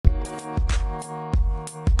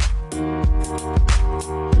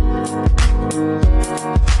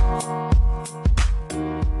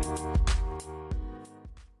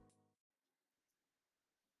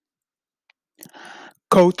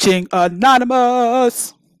Coaching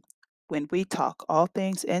Anonymous, when we talk all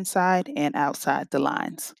things inside and outside the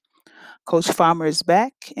lines. Coach Farmer is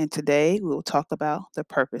back, and today we will talk about the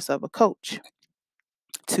purpose of a coach.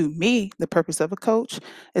 To me, the purpose of a coach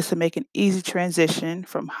is to make an easy transition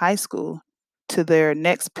from high school to their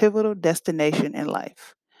next pivotal destination in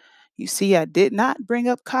life. You see, I did not bring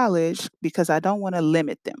up college because I don't want to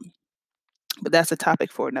limit them, but that's a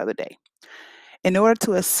topic for another day. In order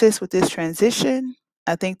to assist with this transition,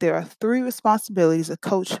 I think there are three responsibilities a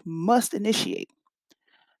coach must initiate: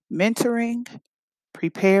 mentoring,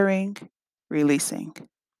 preparing, releasing.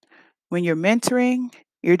 When you're mentoring,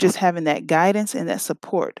 you're just having that guidance and that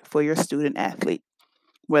support for your student athlete,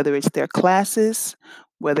 whether it's their classes,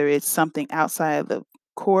 whether it's something outside of the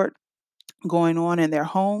court going on in their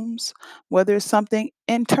homes, whether it's something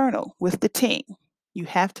internal with the team. You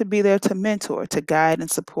have to be there to mentor, to guide, and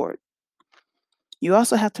support. You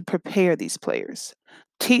also have to prepare these players,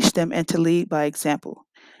 teach them, and to lead by example.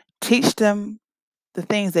 Teach them the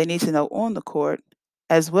things they need to know on the court,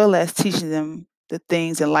 as well as teaching them the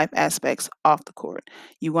things and life aspects off the court.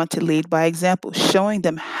 You want to lead by example, showing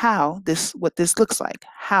them what this looks like,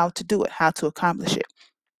 how to do it, how to accomplish it.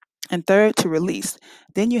 And third, to release.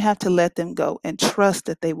 Then you have to let them go and trust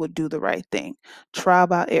that they will do the right thing. Trial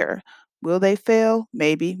by error. Will they fail?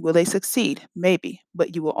 Maybe. Will they succeed? Maybe.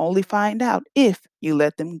 But you will only find out if you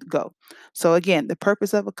let them go. So, again, the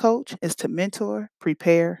purpose of a coach is to mentor,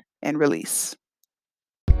 prepare, and release.